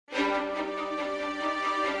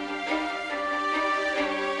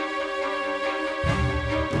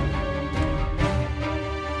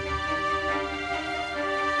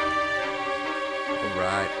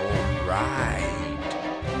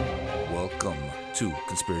to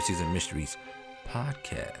Conspiracies and Mysteries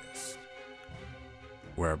podcast,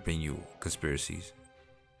 where I bring you conspiracies,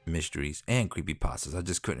 mysteries, and creepy pastas. I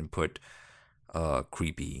just couldn't put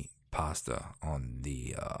creepy pasta on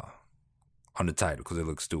the title because it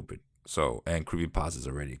looks stupid. So, and creepy pasta is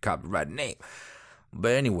already a copyright name.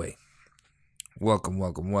 But anyway, welcome.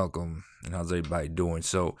 And how's everybody doing?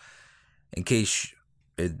 So, in case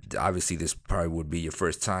obviously this probably would be your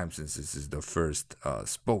first time, since this is the first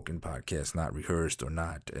spoken podcast, not rehearsed or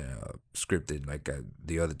not scripted like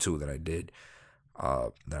the other two that I did,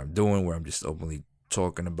 that I'm doing, where I'm just openly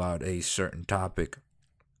talking about a certain topic.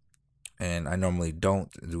 And I normally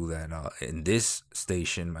don't do that. In this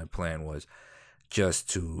station, my plan was just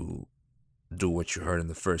to do what you heard in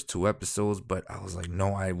the first two episodes, but I was like,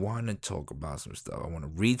 no, I want to talk about some stuff. I want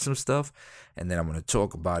to read some stuff, and then I'm going to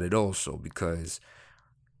talk about it also, because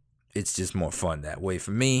it's just more fun that way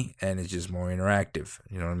for me, and it's just more interactive.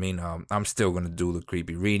 You know what I mean? I'm still going to do the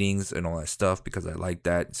creepy readings and all that stuff because I like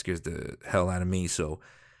that. It scares the hell out of me, so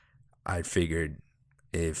I figured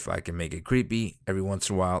if I can make it creepy every once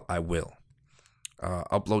in a while, I will.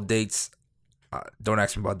 Upload dates, don't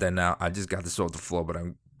ask me about that now. I just got this off the floor, but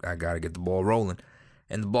I got to get the ball rolling,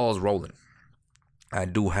 and the ball's rolling. I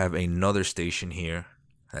do have another station here.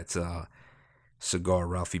 That's Cigar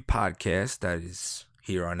Ralphie Podcast. That is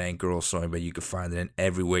here on Anchor also, but you can find it in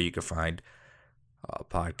everywhere you can find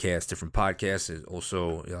podcasts, different podcasts,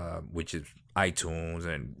 also which is iTunes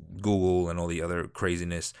and Google and all the other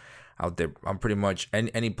craziness out there. I'm pretty much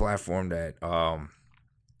any platform that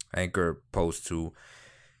Anchor posts to,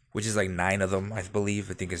 which is like 9 of them, I believe.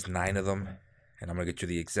 I think it's 9 of them, and I'm gonna get you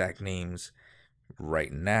the exact names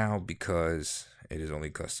right now because it is only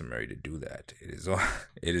customary to do that. It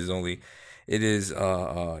is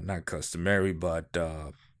not customary, but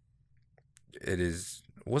it is,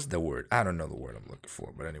 what's the word? I don't know the word I'm looking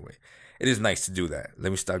for, but anyway, it is nice to do that.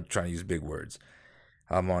 Let me stop trying to use big words.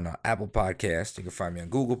 I'm on Apple Podcasts. You can find me on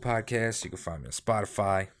Google Podcasts. You can find me on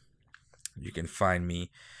Spotify. You can find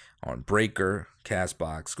me on Breaker,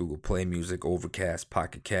 Castbox, Google Play Music, Overcast,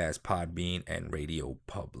 Pocket Cast, Podbean, and Radio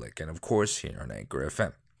Public. And of course, here on Anchor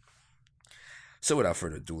FM. So without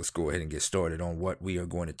further ado, let's go ahead and get started on what we are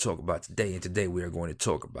going to talk about today. And today we are going to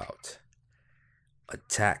talk about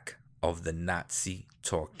Attack of the Nazi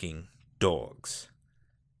Talking Dogs.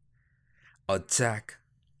 Attack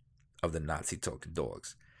of the Nazi Talking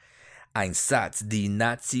Dogs. Einsatz die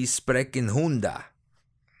Nazi sprechen Hunde.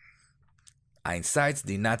 Einsatz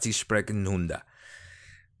die Nazi sprechen Hunde.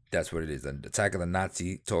 That's what it is. An Attack of the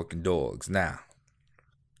Nazi Talking Dogs. Now,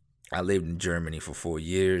 I lived in Germany for 4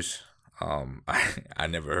 years. I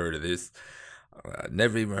never heard of this.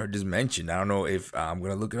 Never even heard this mentioned. I don't know if I'm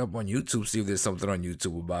going to look it up on YouTube, see if there's something on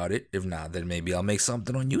YouTube about it. If not, then maybe I'll make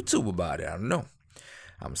something on YouTube about it. I don't know.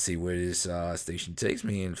 I'm going to see where this station takes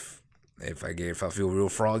me. And if I feel real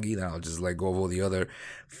froggy, then I'll just let go of all the other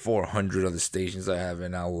 400 other stations I have,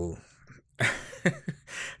 and I will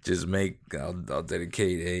I'll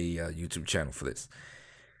dedicate a YouTube channel for this.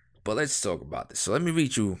 But let's talk about this. So let me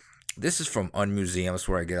read you. This is from Unmuseum. That's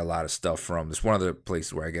where I get a lot of stuff from. It's one of the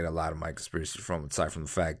places where I get a lot of my conspiracies from, aside from the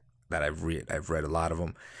fact that I've read a lot of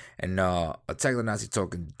them. And Attack of the Nazi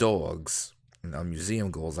Talking Dogs, Unmuseum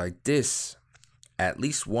goes like this. At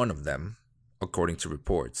least one of them, according to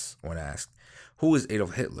reports, when asked, who is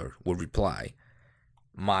Adolf Hitler, would reply,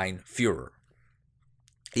 Mein Führer.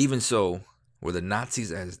 Even so, were the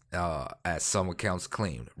Nazis, as some accounts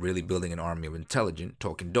claimed, really building an army of intelligent,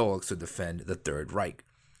 talking dogs to defend the Third Reich?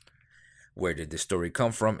 Where did this story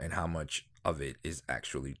come from, and how much of it is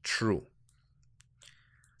actually true?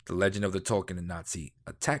 The legend of the talking Nazi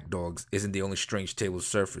attack dogs isn't the only strange tale to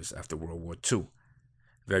surface after World War II.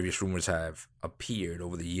 Various rumors have appeared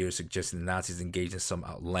over the years suggesting the Nazis engaged in some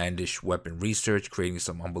outlandish weapon research, creating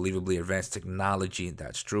some unbelievably advanced technology.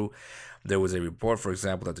 That's true. There was a report, for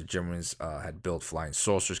example, that the Germans had built flying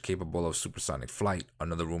saucers capable of supersonic flight.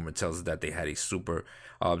 Another rumor tells us that they had a secret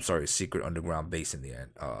underground base in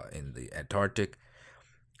the Antarctic.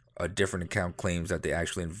 A different account claims that they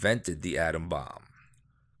actually invented the atom bomb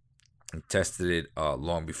and tested it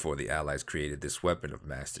long before the Allies created this weapon of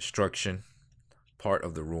mass destruction. Part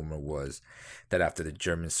of the rumor was that after the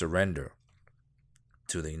German surrender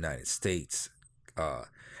to the United States, the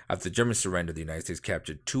United States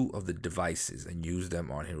captured 2 of the devices and used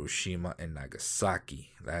them on Hiroshima and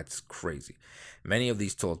Nagasaki. That's crazy. Many of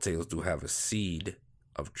these tall tales do have a seed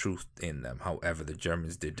of truth in them. However, the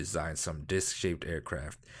Germans did design some disc-shaped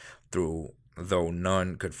aircraft. Though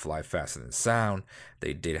none could fly faster than sound,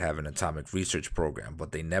 they did have an atomic research program,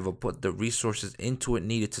 but they never put the resources into it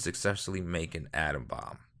needed to successfully make an atom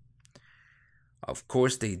bomb. Of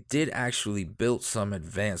course, they did actually build some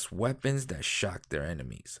advanced weapons that shocked their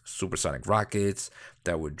enemies. Supersonic rockets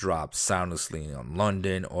that would drop soundlessly on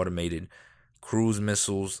London, automated cruise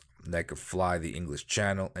missiles that could fly the English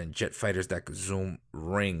Channel, and jet fighters that could zoom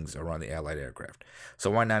rings around the Allied aircraft.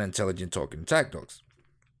 So why not intelligent talking attack dogs?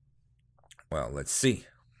 Well, let's see.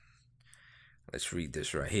 Let's read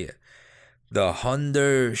this right here. The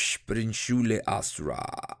Hundertspringschule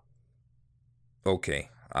Astra. Okay,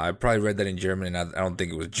 I probably read that in German, and I don't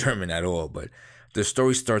think it was German at all. But the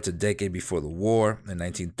story starts a decade before the war. In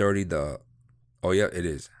 1930, it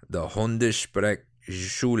is. The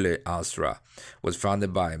Hundertspringschule Astra was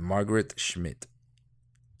founded by Margaret Schmidt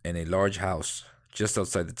in a large house just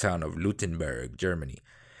outside the town of Luttenberg, Germany.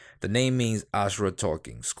 The name means Asra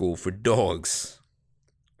Talking School for Dogs.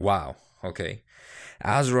 Wow, okay.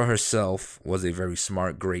 Asra herself was a very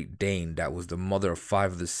smart Great Dane that was the mother of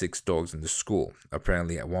 5 of the 6 dogs in the school.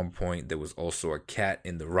 Apparently, at one point, there was also a cat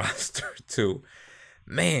in the roster, too.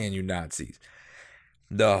 Man, you Nazis.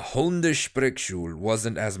 The Hundesprechschule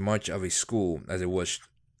wasn't as much of a school as it was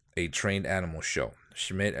a trained animal show.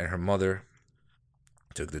 Schmidt and her mother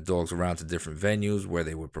took the dogs around to different venues where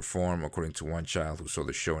they would perform. According to one child who saw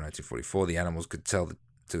the show in 1944, the animals could tell the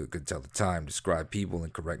time, describe people,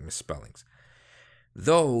 and correct misspellings.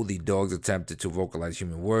 Though the dogs attempted to vocalize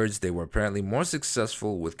human words, they were apparently more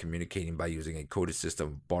successful with communicating by using a coded system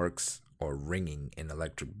of barks or ringing an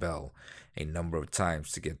electric bell a number of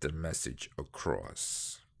times to get their message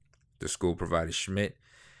across. The school provided Schmidt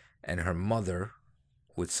and her mother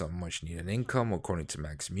with some much-needed income, according to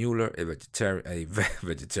Max Mueller, a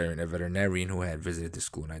veterinarian who had visited the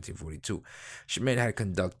school in 1942. Schmidt had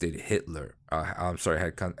contacted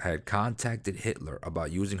Hitler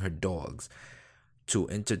about using her dogs to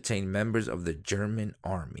entertain members of the German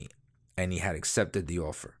army, and he had accepted the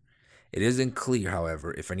offer. It isn't clear,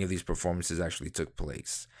 however, if any of these performances actually took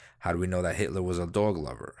place. How do we know that Hitler was a dog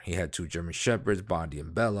lover? He had 2 German shepherds, Bondi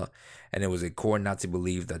and Bella, and it was a core Nazi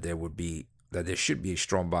belief that there should be a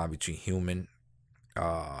strong bond between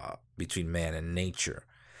man and nature.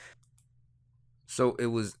 So there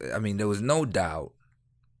was no doubt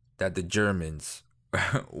that the Germans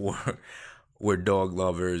were dog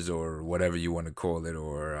lovers, or whatever you want to call it,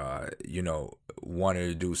 or wanted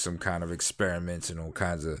to do some kind of experiments and all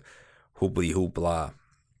kinds of hoopla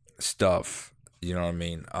stuff. You know what I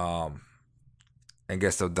mean? I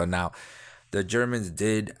guess now the Germans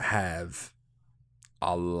did have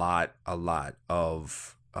a lot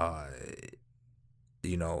of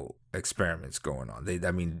experiments going on.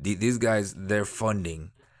 These guys, their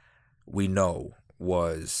funding, we know,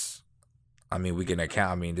 was, we can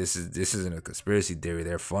account. This isn't a conspiracy theory.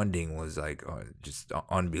 Their funding was just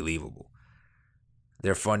unbelievable.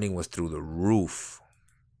 Their funding was through the roof.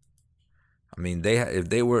 If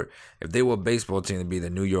they were a baseball team, it'd be the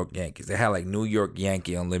New York Yankees. They had New York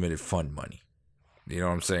Yankee unlimited fund money. You know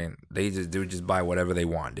what I'm saying? They would just buy whatever they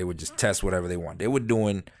want. They would just test whatever they want. They were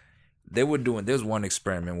doing. There's one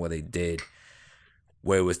experiment where it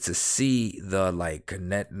was to see the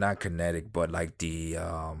not kinetic, but the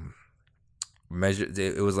measure.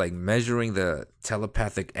 It was measuring the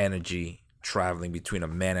telepathic energy traveling between a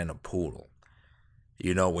man and a poodle.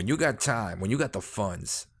 When you got time, when you got the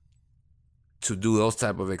funds to do those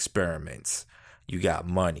type of experiments, you got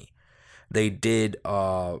money. They did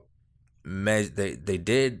they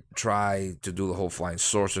did try to do the whole flying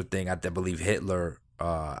saucer thing. I believe Hitler,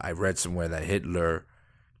 I read somewhere that Hitler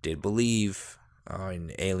did believe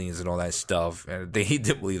in aliens and all that stuff, and he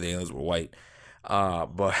did believe the aliens were white,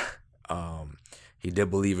 but he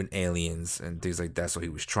did believe in aliens and things like that. So he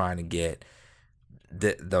was trying to get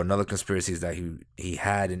another conspiracy is that he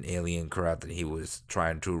had an alien craft and he was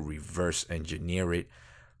trying to reverse engineer it,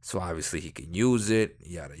 so obviously he can use it,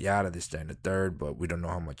 yada yada, this, that, and the third. But we don't know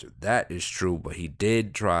how much of that is true. But he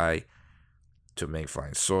did try to make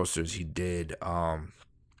flying saucers. He did try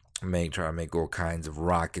to make all kinds of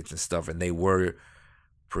rockets and stuff, and they were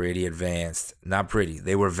pretty advanced. Not pretty,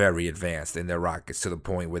 they were very advanced in their rockets, to the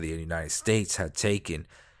point where the United States had taken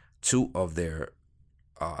 2 of their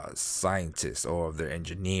scientists or of their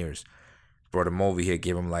engineers, brought them over here,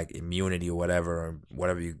 gave them immunity or whatever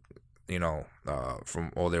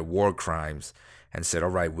from all their war crimes, and said, all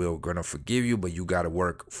right, we're gonna forgive you, but you gotta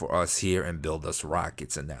work for us here and build us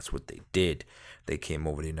rockets. And that's what they did. They came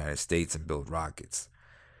over to the United States and built rockets.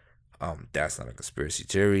 That's not a conspiracy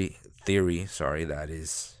theory. Sorry, that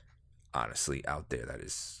is honestly out there. It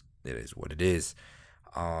is what it is.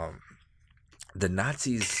 The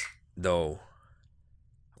Nazis, though,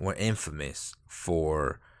 were infamous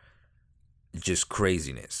for just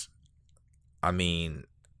craziness.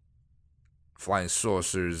 flying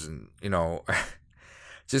saucers, and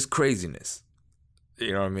just craziness.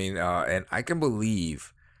 You know what I mean? And I can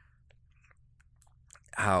believe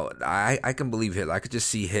how I can believe Hitler. I could just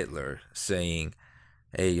see Hitler saying,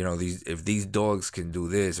 "Hey, if these dogs can do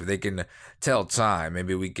this, if they can tell time,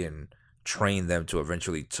 maybe we can train them to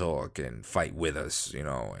eventually talk and fight with us,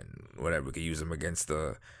 and whatever. We could use them against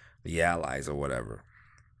the Allies or whatever,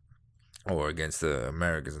 or against the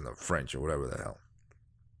Americans and the French or whatever the hell."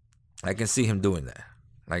 I can see him doing that.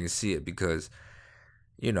 I can see it because,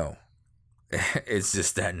 it's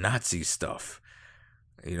just that Nazi stuff.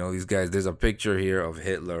 These guys, there's a picture here of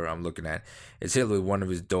Hitler I'm looking at. It's Hitler with one of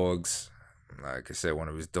his dogs. Like I said, one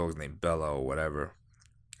of his dogs named Bella or whatever.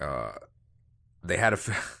 They had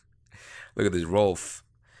look at this, Rolf,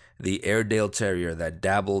 the Airedale Terrier that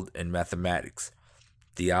dabbled in mathematics,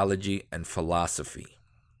 theology, and philosophy.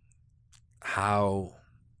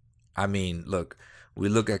 Look, we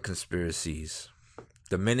look at conspiracies.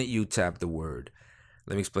 The minute you tap the word,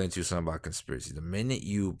 let me explain to you something about conspiracy. The minute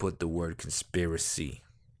you put the word conspiracy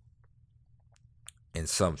in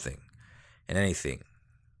something, in anything,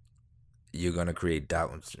 you're going to create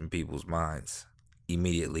doubts in people's minds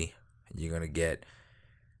immediately. You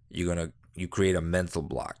create a mental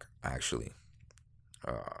block, actually.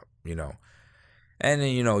 And then,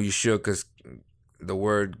 you should, because the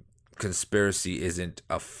word conspiracy isn't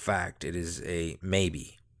a fact. It is a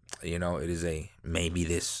maybe. It is a maybe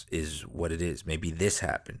this is what it is. Maybe this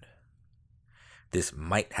happened. This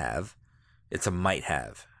might have. It's a might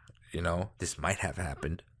have. This might have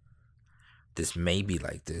happened. This may be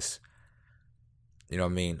like this. You know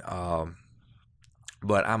what I mean?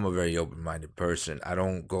 But I'm a very open-minded person. I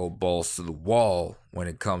don't go balls to the wall when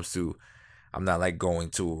it comes to, I'm not like going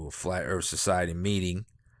to a Flat Earth Society meeting,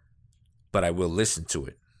 but I will listen to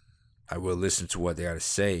it. I will listen to what they got to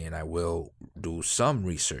say, and I will do some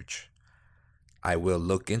research. I will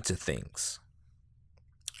look into things.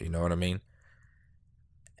 You know what I mean?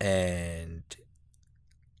 And,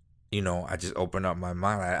 I just open up my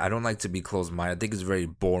mind. I don't like to be closed-minded. I think it's very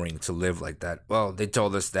boring to live like that. Well, they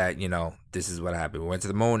told us that, this is what happened. We went to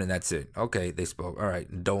the moon, and that's it. Okay, they spoke. All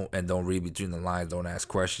right, don't read between the lines. Don't ask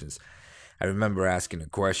questions. I remember asking a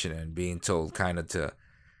question and being told kind of to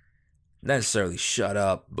not necessarily shut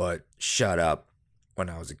up, but shut up when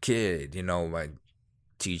I was a kid. My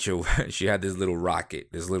teacher, she had this little rocket,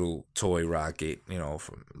 this little toy rocket,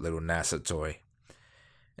 from little NASA toy.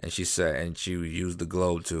 And she said, and she used the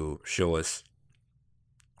globe to show us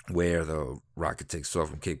where the rocket takes off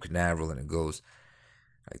from Cape Canaveral, and it goes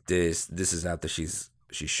like this. This is after she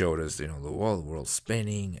showed us, the world's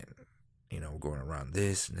spinning, and we're going around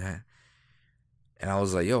this and that. And I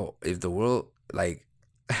was like, yo, if the world, like,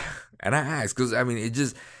 and I asked, because it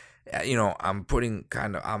just, I'm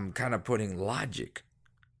kind of putting logic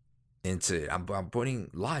into it. I'm putting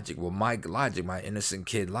logic. Well, my logic, my innocent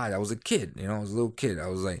kid logic. I was a kid, I was a little kid. I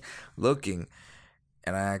was like looking,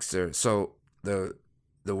 and I asked her, so the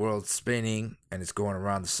world's spinning and it's going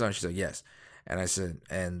around the sun. She's like, yes. And I said,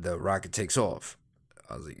 and the rocket takes off.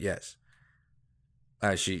 I was like, yes.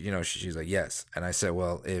 She's like, yes. And I said,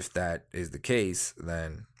 well, if that is the case,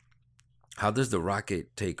 then how does the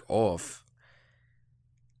rocket take off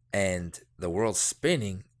and the world's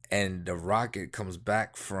spinning and the rocket comes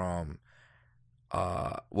back from,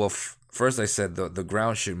 first I said the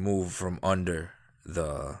ground should move from under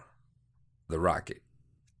the rocket.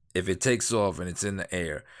 If it takes off and it's in the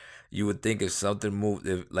air, you would think if something moved,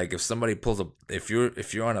 if somebody pulls up, if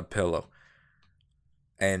you're on a pillow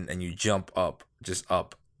and you jump up, just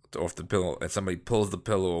up off the pillow, and somebody pulls the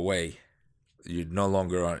pillow away, you're no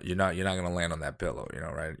longer on, you're not going to land on that pillow,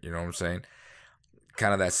 right? You know what I'm saying?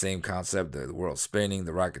 Kind of that same concept. The world's spinning,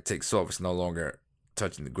 the rocket takes off, it's no longer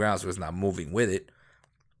touching the ground, so it's not moving with it,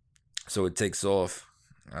 so it takes off.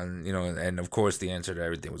 And and of course the answer to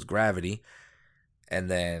everything was gravity. And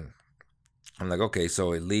then I'm like, okay,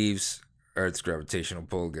 so it leaves Earth's gravitational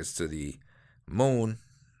pull, gets to the moon,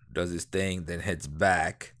 does its thing, then heads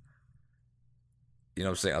back. You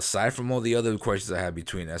know what I'm saying? Aside from all the other questions I had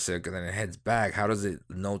between, I said, then it heads back. How does it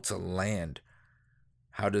know to land?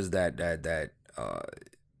 How does that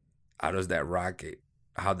rocket,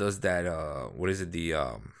 how does that what is it, the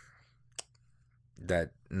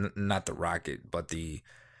not the rocket, but the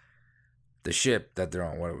ship that they're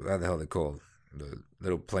on, what the hell they called, the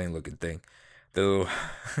little plane looking thing, the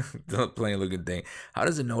plane looking thing, how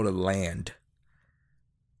does it know to land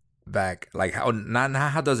back? Like, how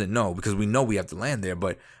does it know? Because we know we have to land there,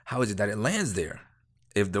 but how is it that it lands there?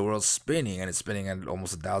 If the world's spinning and it's spinning at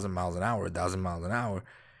almost 1,000 miles an hour,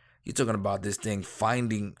 you're talking about this thing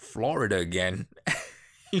finding Florida again.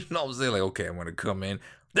 You know what I'm saying? Like, okay, I'm going to come in,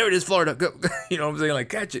 There it is, Florida. Go. You know what I'm saying? Like,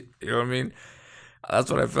 catch it. You know what I mean?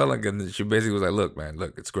 That's what I felt like. And she basically was like, look, man,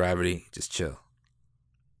 look, it's gravity. Just chill.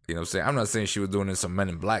 You know what I'm saying? I'm not saying she was doing some Men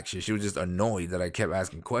in Black shit. She was just annoyed that I kept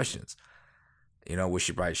asking questions. You know, which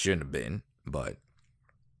she probably shouldn't have been. But,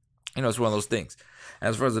 you know, it's one of those things. And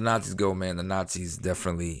as far as the Nazis go, man, the Nazis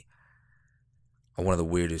definitely are one of the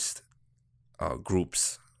weirdest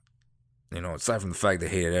groups. You know, aside from the fact they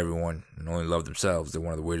hated everyone and only loved themselves, they're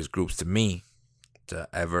one of the weirdest groups to me to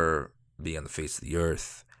ever be on the face of the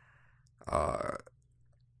earth.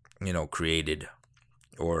 You know, created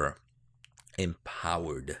or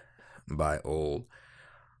empowered by old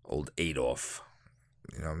Adolf.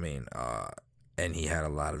 You know what I mean? And he had a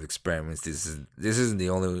lot of experiments. This isn't the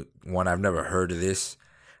only one. I've never heard of this.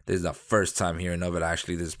 This is the first time hearing of it,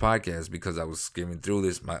 actually, this podcast, because I was skimming through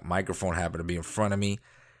this. My microphone happened to be in front of me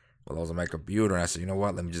while I was on my computer, and I said, you know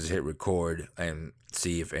what? Let me just hit record and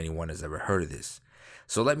see if anyone has ever heard of this.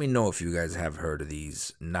 So let me know if you guys have heard of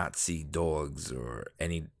these Nazi dogs or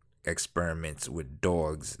any experiments with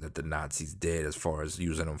dogs that the Nazis did as far as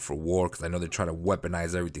using them for war, because I know they're trying to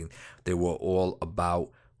weaponize everything. They were all about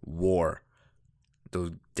war,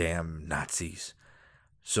 those damn Nazis.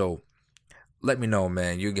 So let me know,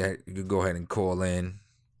 man. You could go ahead and call in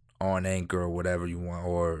on Anchor or whatever you want,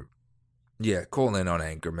 or yeah, call in on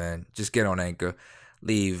Anchor, man. Just get on Anchor,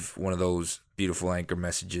 leave one of those beautiful Anchor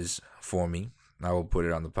messages for me. I will put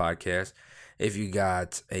it on the podcast. If you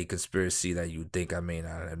got a conspiracy that you think I may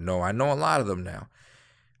not know, I know a lot of them now.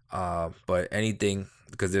 But anything,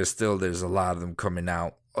 because there's a lot of them coming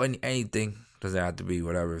out. Or anything, doesn't have to be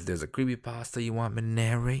whatever. If there's a creepypasta you want me to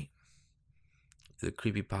narrate, the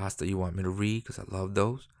creepypasta you want me to read, because I love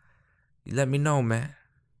those, you let me know, man.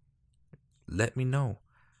 Let me know.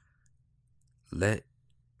 Let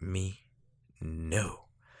me know.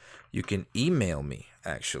 You can email me,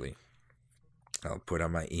 actually. I'll put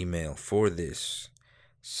on my email for this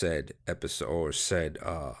said episode or said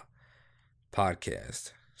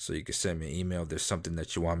podcast. So you can send me an email if there's something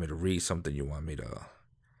that you want me to read, something you want me to,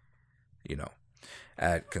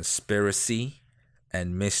 at Conspiracy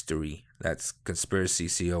and Mystery. That's Conspiracy,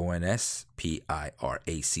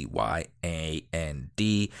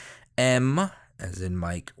 CONSPIRACYANDM, as in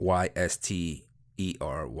Mike, YSTERY,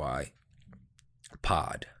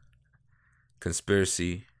 pod.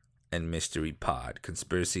 Conspiracy and Mystery Pod.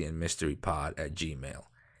 Conspiracy and Mystery Pod at Gmail.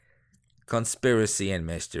 Conspiracy and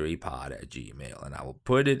Mystery Pod at Gmail. And I will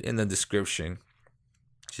put it in the description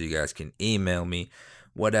so you guys can email me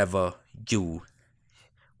whatever you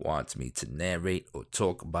want me to narrate or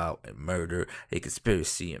talk about and murder, a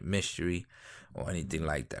conspiracy and mystery or anything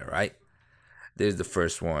like that, right? There's the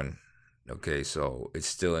first one. Okay, so it's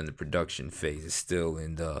still in the production phase. It's still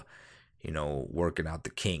in the, working out the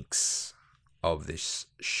kinks of this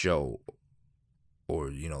show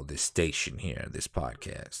or, this station here, this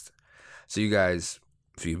podcast. So you guys,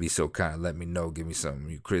 if you'd be so kind, let me know. Give me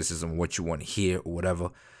some criticism, what you want to hear or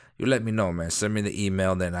whatever. You let me know, man. Send me the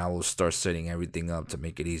email, then I will start setting everything up to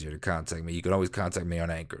make it easier to contact me. You can always contact me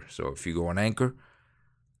on Anchor. So if you go on Anchor,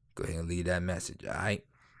 go ahead and leave that message, all right?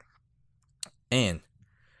 And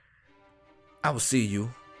I will see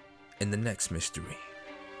you in the next mystery.